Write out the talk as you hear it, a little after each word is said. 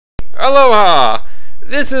Aloha!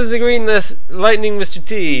 This is the Greenless Lightning Mr.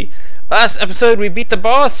 T. Last episode we beat the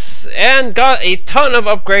boss and got a ton of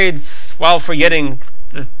upgrades while forgetting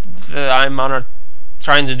I'm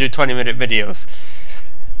trying to do 20-minute videos.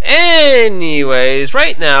 Anyways,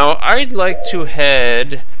 right now I'd like to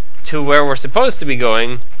head to where we're supposed to be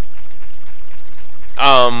going.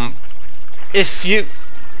 If you...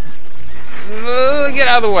 get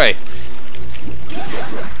out of the way.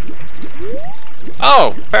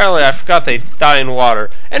 Oh, apparently I forgot they die in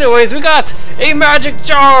water. Anyways, we got a magic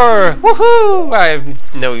jar! Woohoo! I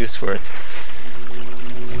have no use for it.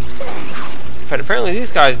 But apparently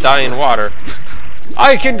these guys die in water.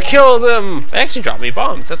 I can kill them! They actually dropped me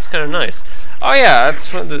bombs. That's kind of nice. Oh yeah, that's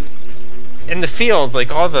from the... in the fields,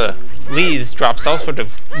 like all the leaves drops all sorts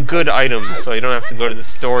of good items, so you don't have to go to the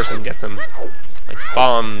stores and get them. Like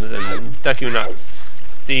bombs and ducky nuts,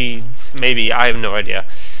 seeds, maybe, I have no idea.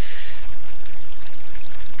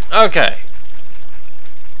 Okay.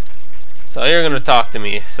 So you're gonna talk to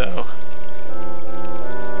me, so...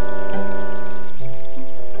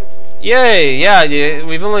 Yay! Yeah,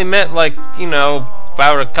 we've only met, like, you know,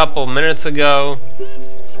 about a couple minutes ago.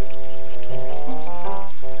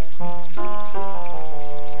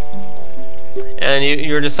 And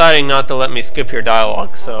you're deciding not to let me skip your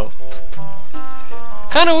dialogue, so...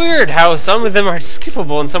 Kinda weird how some of them are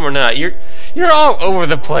skippable and some are not. You're all over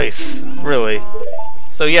the place, really.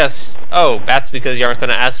 So yes, oh, that's because you aren't going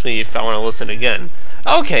to ask me if I want to listen again.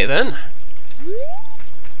 Okay then.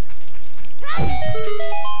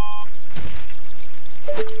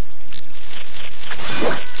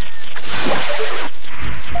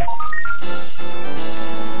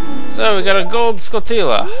 So we got a gold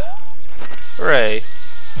scotilla. Hooray.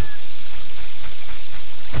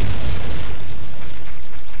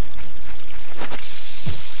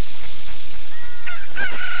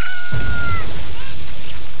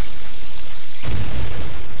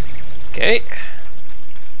 Okay.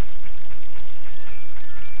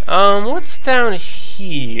 What's down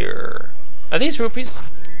here? Are these rupees?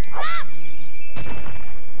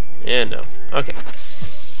 Yeah, no. Okay.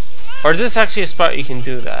 Or is this actually a spot you can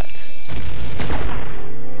do that?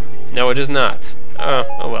 No, it is not.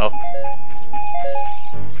 Oh well.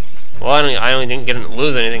 Well, I only didn't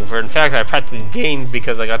lose anything for it. In fact, I practically gained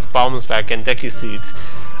because I got the bombs back and Deku seeds.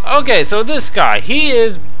 Okay, so this guy, he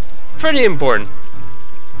is pretty important.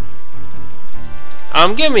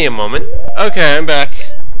 Give me a moment. Okay, I'm back.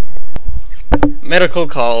 Medical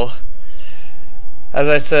call. As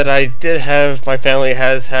I said, my family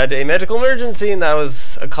has had a medical emergency, and that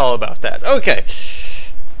was a call about that. Okay.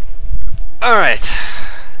 Alright.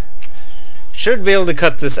 Should be able to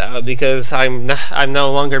cut this out because I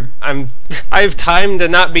have time to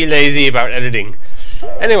not be lazy about editing.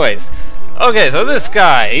 Anyways. Okay, so this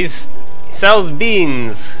guy, he sells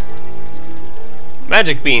beans.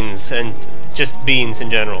 Magic beans, and just beans in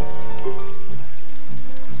general.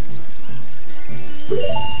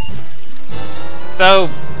 So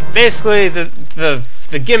basically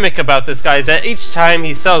the gimmick about this guy is that each time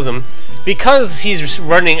he sells them, because he's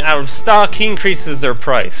running out of stock, he increases their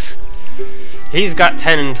price. He's got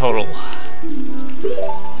 10 in total.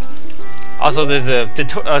 Also there's a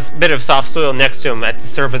bit of soft soil next to him that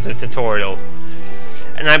serves as a tutorial.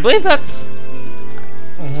 And I believe that's...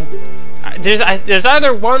 There's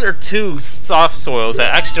either one or two soft soils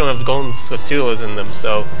that actually don't have golden scotillas in them,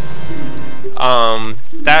 so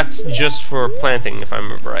that's just for planting, if I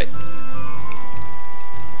remember right.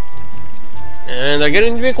 And they're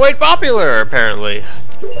getting to be quite popular, apparently.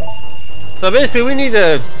 So basically, we need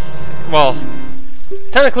to... Well,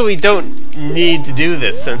 technically we don't need to do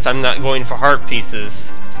this since I'm not going for heart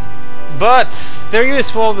pieces, but they're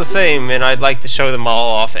useful all the same, and I'd like to show them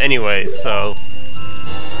all off anyway, so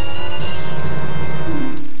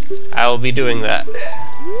I will be doing that.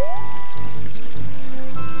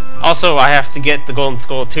 Also, I have to get the golden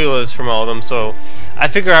scotillas from all of them, so I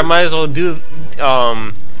figure I might as well do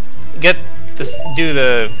the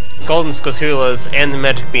golden scotillas and the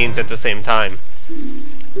magic beans at the same time.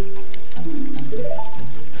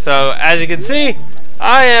 So, as you can see,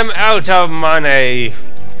 I am out of money.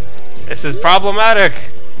 This is problematic.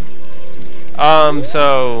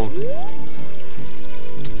 So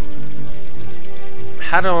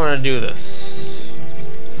how do I want to do this?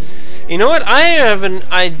 You know what?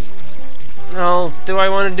 Well, do I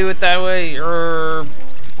want to do it that way?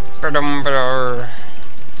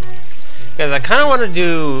 Because I kind of want to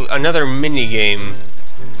do another mini game.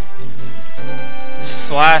 /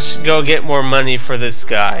 go get more money for this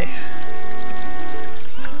guy.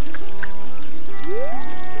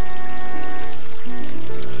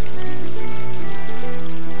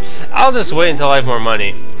 I'll just wait until I have more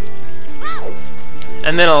money.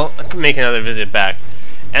 and then I'll make another visit back.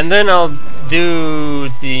 And then I'll do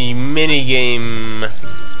the mini game.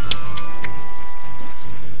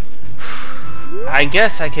 I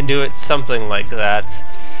guess I could do it something like that.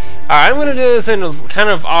 Alright, I'm gonna do this in a kind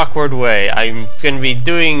of awkward way. I'm gonna be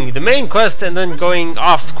doing the main quest and then going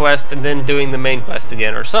off quest and then doing the main quest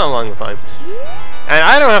again, or something along those lines. And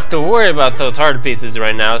I don't have to worry about those hard pieces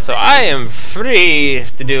right now, so I am free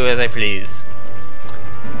to do as I please.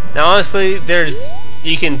 Now honestly,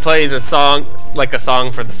 you can play the song, like a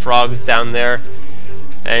song for the frogs down there,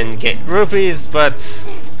 and get rupees, but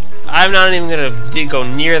I'm not even gonna go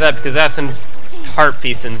near that because that's a heart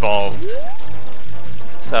piece involved.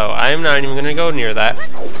 So I'm not even gonna go near that.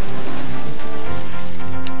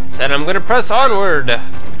 Said I'm gonna press onward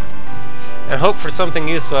and hope for something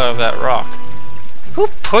useful out of that rock. Who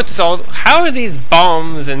puts all? How are these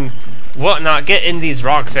bombs and whatnot get in these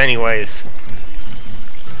rocks, anyways?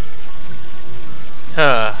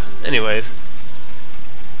 Anyways.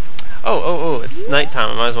 Oh! It's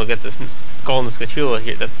nighttime. I might as well get this golden scatula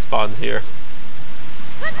here that spawns here.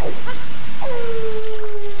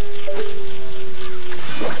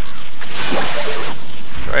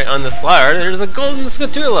 Right on this ladder, there's a golden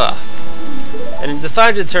scatula, and it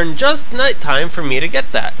decided to turn just nighttime for me to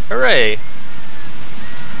get that. Hooray!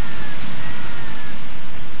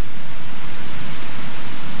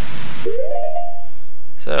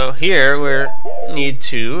 So here we need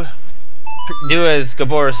to do as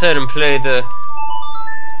Gabor said and play the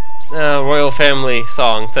royal family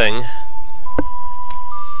song thing.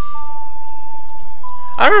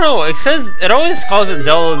 I don't know, it always calls it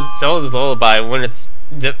Zelda's Lullaby when it's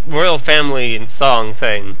the royal family and song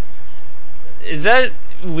thing. Is that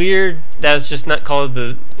weird that it's just not called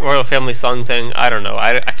the royal family song thing? I don't know,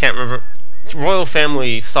 I can't remember. Royal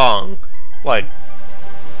family song. Like,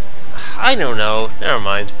 I don't know, never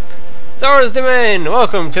mind. Zora's Domain!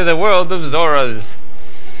 Welcome to the world of Zoras!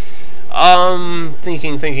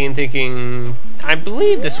 Thinking. I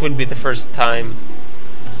believe this would be the first time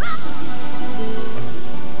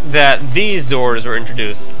that these Zoras were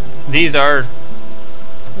introduced. These are,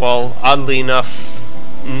 well, oddly enough,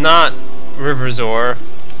 not River Zora,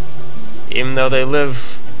 even though they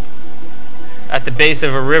live at the base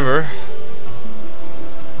of a river.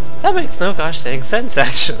 That makes no gosh dang sense,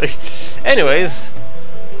 actually. Anyways,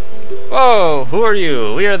 whoa, who are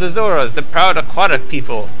you? We are the Zoras, the proud aquatic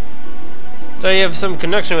people. So you have some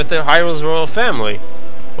connection with the Hyrule's royal family.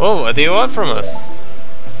 Whoa, what do you want from us?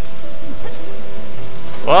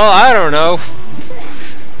 Well, I don't know.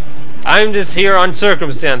 I'm just here on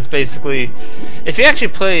circumstance, basically. If you actually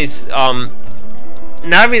play,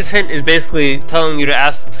 Navi's hint is basically telling you to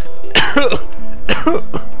ask.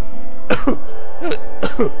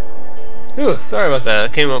 Ooh, sorry about that.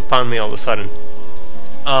 It came upon me all of a sudden.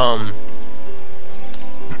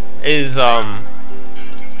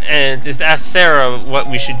 And just ask Sarah what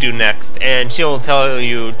we should do next, and she'll tell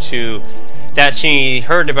you that she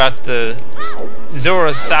heard about the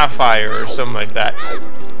Zora Sapphire or something like that.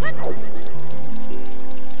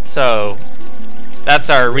 So that's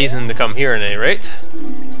our reason to come here, at any rate.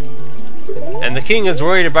 And the king is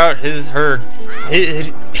worried about his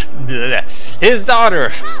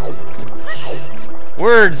daughter.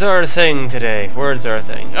 Words are a thing today. Words are a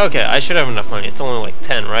thing. Okay, I should have enough money. It's only like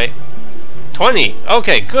 10, right? 20.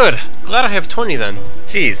 Okay, good. Glad I have 20 then.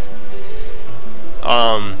 Jeez.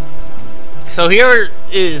 So here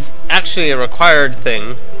is actually a required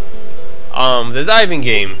thing. The diving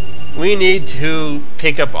game. We need to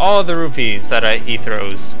pick up all the rupees that he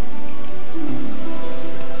throws.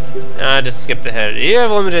 And I just skipped ahead. You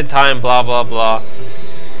have limited time, blah blah blah.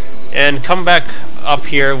 And come back up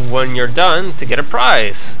here when you're done to get a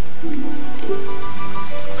prize.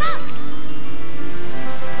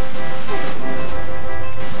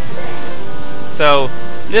 So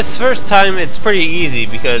this first time it's pretty easy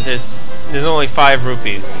because there's only 5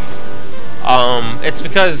 rupees. It's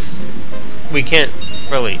because we can't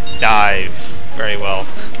really dive very well.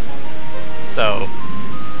 So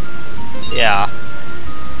yeah.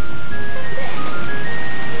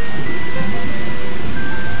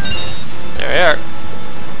 There we are.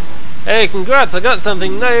 Hey, congrats, I got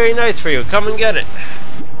something very nice for you. Come and get it.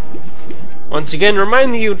 Once again,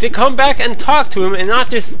 reminding you to come back and talk to him and not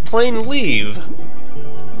just plain leave.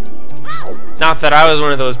 Not that I was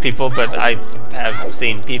one of those people, but I have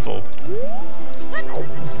seen people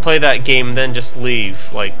play that game then just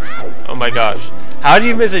leave. Like, oh my gosh. How do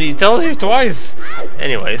you miss it? He tells you twice.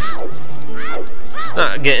 Anyways, let's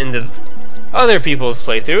not get into other people's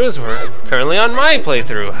playthroughs. We're currently on my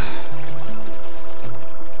playthrough.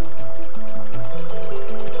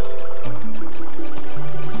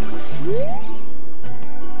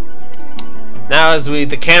 now as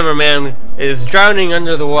the cameraman is drowning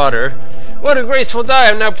under the water. What a graceful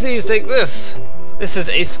dive! Now please take this! This is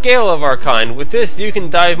a scale of our kind. With this you can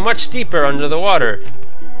dive much deeper under the water.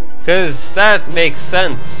 Cause that makes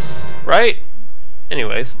sense, right?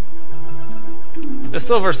 Anyways. The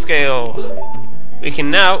silver scale. We can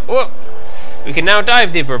now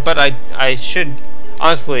dive deeper, but I should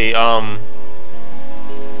honestly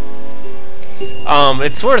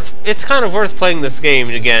it's kind of worth playing this game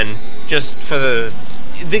again just for the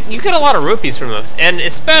you get a lot of rupees from this, and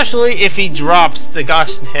especially if he drops the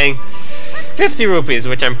gosh dang 50 rupees,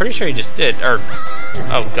 which I'm pretty sure he just did, or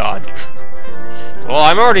oh god. Well,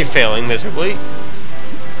 I'm already failing miserably.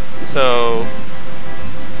 So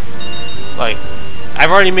like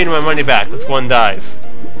I've already made my money back with one dive.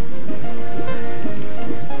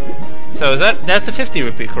 So is that's a 50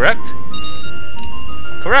 rupee, correct?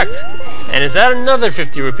 Correct. And is that another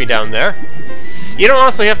 50 rupee down there? You don't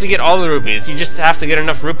honestly have to get all the rupees. You just have to get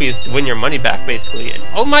enough rupees to win your money back, basically. And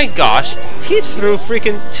oh my gosh, he threw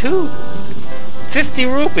freaking 50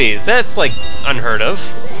 rupees. That's like unheard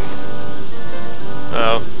of.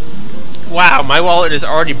 Oh. Wow, my wallet is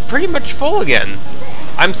already pretty much full again.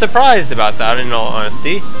 I'm surprised about that, in all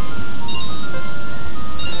honesty.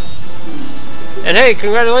 And hey,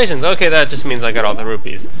 congratulations! Okay, that just means I got all the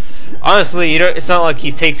rupees. Honestly, it's not like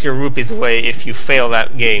he takes your rupees away if you fail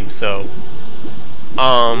that game, so...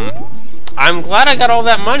 I'm glad I got all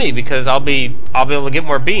that money, because I'll be able to get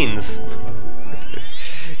more beans.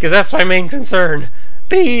 Because that's my main concern.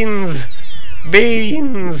 Beans!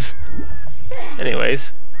 Beans!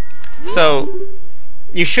 Anyways. So,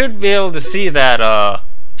 you should be able to see that,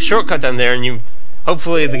 shortcut down there, and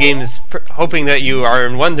hopefully the game is hoping that you are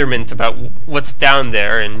in wonderment about what's down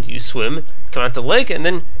there, and you swim, come out to the lake, and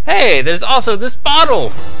then, hey, there's also this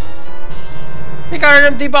bottle! You got an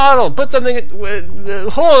empty bottle! Put something...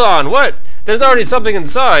 hold on, what? There's already something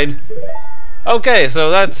inside. Okay, so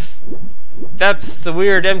that's the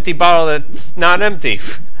weird empty bottle that's not empty.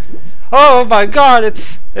 Oh my god,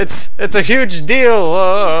 it's a huge deal!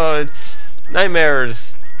 It's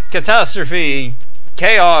nightmares, catastrophe,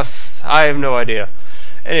 chaos, I have no idea.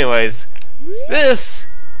 Anyways, this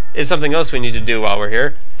is something else we need to do while we're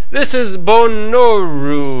here. This is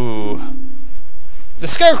Bonoru, the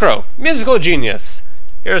Scarecrow, musical genius.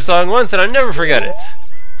 Hear a song once and I never forget it.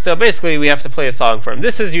 So basically we have to play a song for him.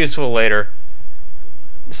 This is useful later.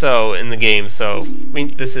 So, in the game, so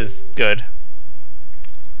this is good.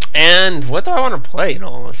 And what do I want to play in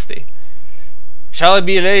all honesty? Shall I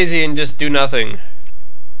be lazy and just do nothing?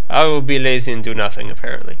 I will be lazy and do nothing,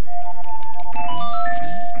 apparently.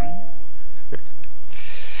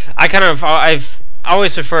 I've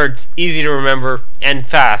always preferred easy to remember and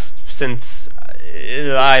fast, since,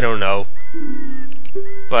 I don't know.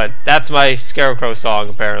 But that's my Scarecrow song,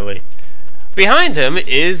 apparently. Behind him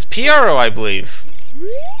is Piero, I believe.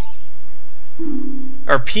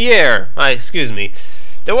 Or Pierre, excuse me.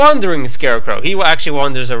 The wandering Scarecrow. He actually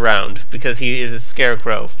wanders around, because he is a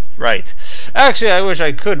Scarecrow. Right. Actually, I wish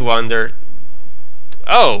I could wander.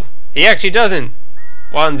 Oh, he actually doesn't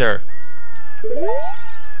wander.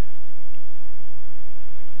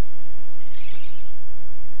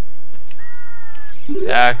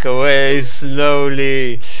 Back away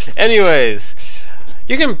slowly. Anyways,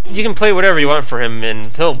 you can play whatever you want for him,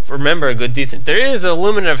 and he'll remember a good decent. There is a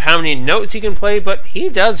limit of how many notes he can play, but he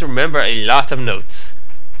does remember a lot of notes.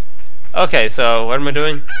 Okay, so what am I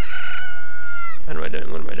doing? What am I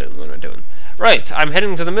doing? What am I doing? What am I doing? Right, I'm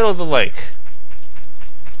heading to the middle of the lake.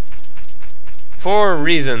 For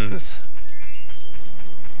reasons.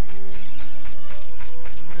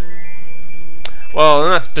 Well,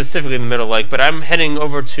 not specifically in the middle of the lake, but I'm heading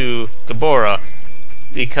over to Gabora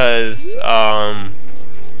because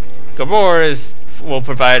Gabora will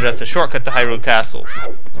provide us a shortcut to Hyrule Castle.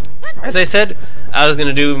 As I said, I was going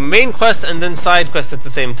to do main quest and then side quest at the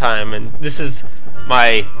same time, and this is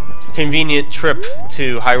my convenient trip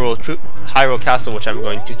to Hyrule Castle, which I'm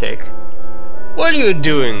going to take. What are you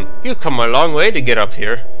doing? You've come a long way to get up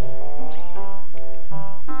here.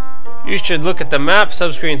 You should look at the map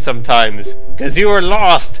subscreen sometimes, because you are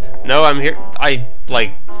lost. No, I'm here.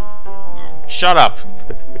 Shut up.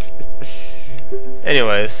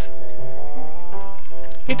 Anyways.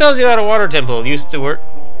 He tells you about a water temple used to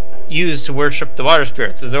worship the water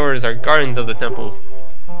spirits. The Zoras are guardians of the temple,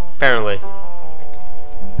 apparently.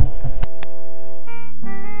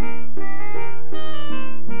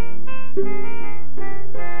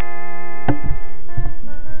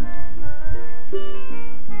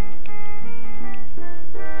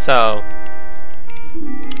 So,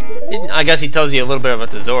 I guess he tells you a little bit about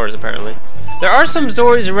the Zoras, apparently. There are some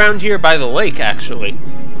Zoras around here by the lake, actually.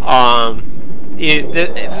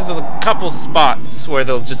 There's a couple spots where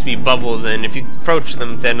there'll just be bubbles, and if you approach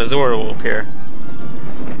them, then a Zora will appear.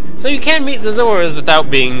 So you can meet the Zoras without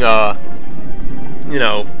being, you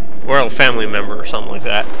know, royal family member or something like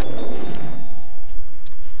that.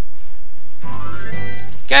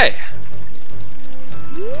 Okay.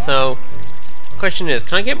 So, question is,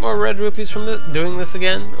 can I get more red rupees from doing this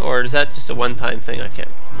again? Or is that just a one-time thing I can?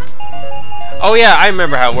 Oh yeah, I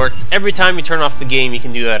remember how it works. Every time you turn off the game, you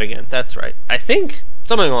can do that again. That's right. I think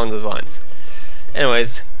something along those lines.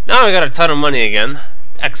 Anyways, now I got a ton of money again.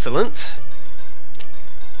 Excellent.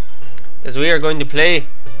 Because we are going to play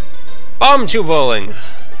Bomb Chew Bowling.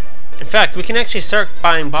 In fact, we can actually start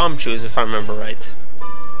buying bomb chews if I remember right.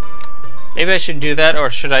 Maybe I should do that,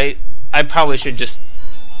 or should I? I probably should just...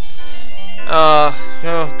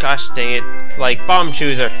 oh gosh dang it. Like, bomb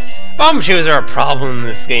chews are a problem in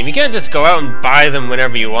this game. You can't just go out and buy them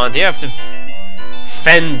whenever you want. You have to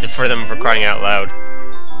fend for them, for crying out loud.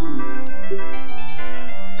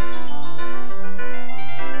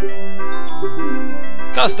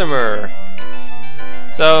 Customer.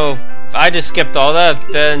 So, I just skipped all that,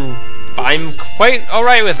 then I'm quite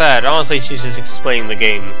alright with that. Honestly, she's just explaining the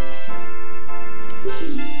game.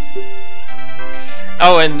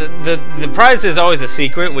 Oh, and the prize is always a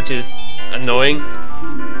secret, which is annoying.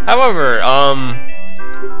 However,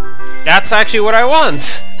 that's actually what I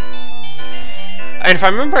want. And if I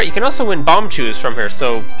remember right, you can also win bomb chews from her.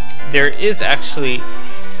 So there is actually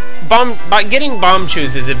getting bomb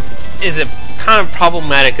chews is a kind of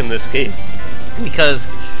problematic in this game, because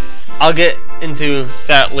I'll get into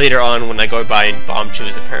that later on when I go buying bomb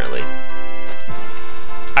chews. Apparently,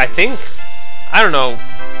 I think, I don't know.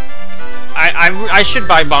 I should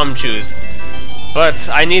buy bomb chews, but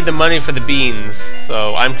I need the money for the beans,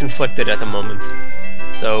 so I'm conflicted at the moment.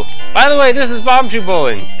 So, by the way, this is Bomb Chew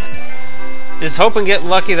Bowling. Just hope and get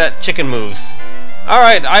lucky that chicken moves.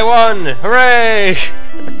 Alright, I won! Hooray!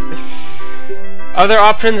 Other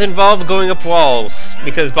options involve going up walls,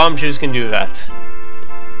 because bomb chews can do that.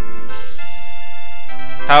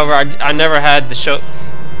 However, I never had the show...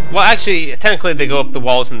 Well, actually, technically they go up the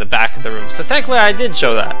walls in the back of the room, so technically I did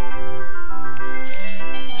show that.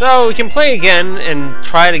 So we can play again and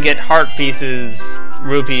try to get heart pieces,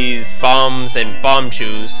 rupees, bombs, and bomb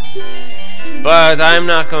chews. But I'm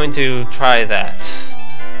not going to try that.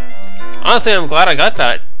 Honestly, I'm glad I got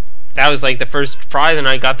that. That was like the first prize and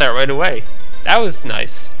I got that right away. That was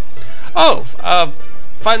nice. Oh,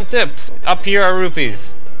 fun tip. Up here are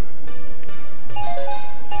rupees.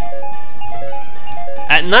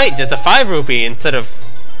 At night, there's a 5 rupee instead of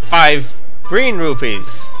 5 green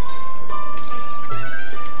rupees.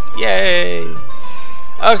 Yay!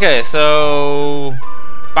 Okay, so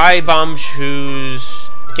buy bomb chews,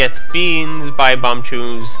 get beans, buy bomb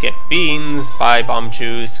chews, get beans, buy bomb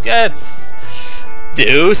chews, let's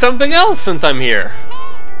do something else since I'm here.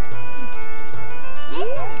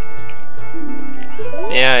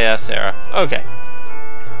 Yeah, Sarah. Okay.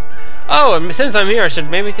 Oh, and since I'm here, I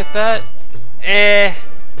should maybe get that?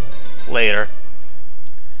 Later.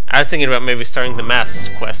 I was thinking about maybe starting the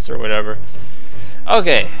masked quest or whatever.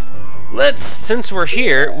 Okay, since we're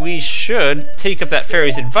here, we should take up that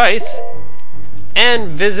fairy's advice and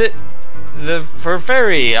visit the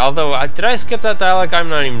fairy. Although, did I skip that dialogue? I'm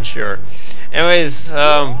not even sure. Anyways,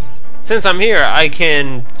 since I'm here, I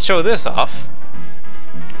can show this off.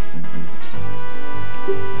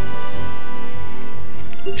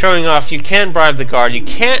 Showing off, you can bribe the guard. You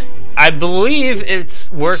can't, I believe it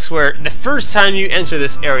works where the first time you enter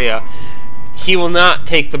this area, he will not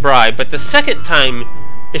take the bribe, but the second time,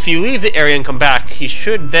 if you leave the area and come back, he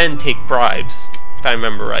should then take bribes, if I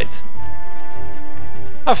remember right.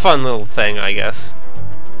 A fun little thing, I guess.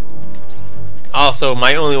 Also,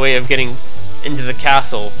 my only way of getting into the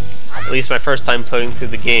castle, at least my first time playing through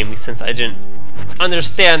the game, since I didn't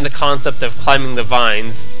understand the concept of climbing the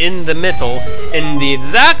vines in the middle, in the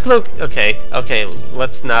exact okay,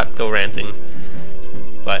 let's not go ranting.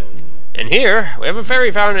 But, and here, we have a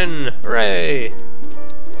fairy fountain! Hooray!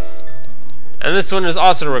 And this one is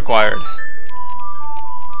also required.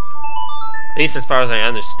 At least as far as I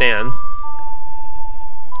understand.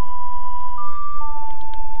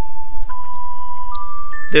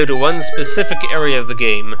 Due to one specific area of the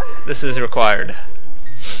game, this is required.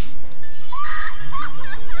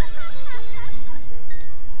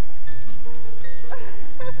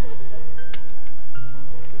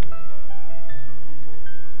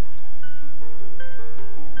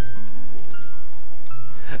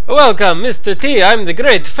 Welcome, Mr. T. I'm the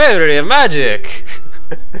great fairy of magic.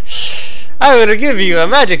 I will give you a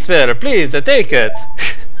magic spell. Please take it.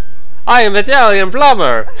 I am Italian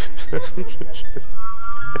plumber.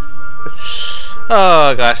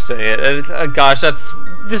 Oh gosh dang it. Gosh,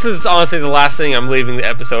 this is honestly the last thing I'm leaving the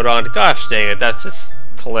episode on. Gosh dang it, that's just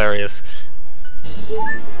hilarious.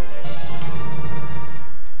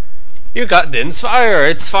 You got Din's fire.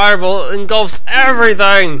 Its fireball engulfs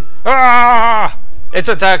everything. Ah! It's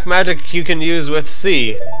attack magic you can use with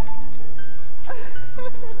C.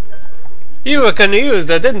 You can use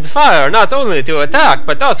the Din's fire not only to attack,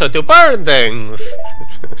 but also to burn things.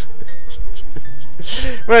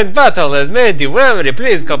 When battle has made you weary,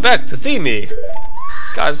 please come back to see me.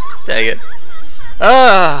 God dang it.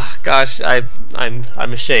 Ah, gosh, I'm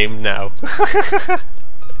ashamed now.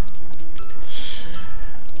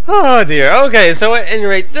 Oh dear. Okay, so at any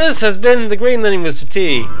rate, this has been the Green Linen Mr.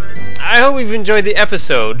 T. I hope you've enjoyed the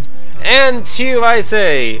episode, and to you I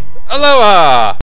say, aloha!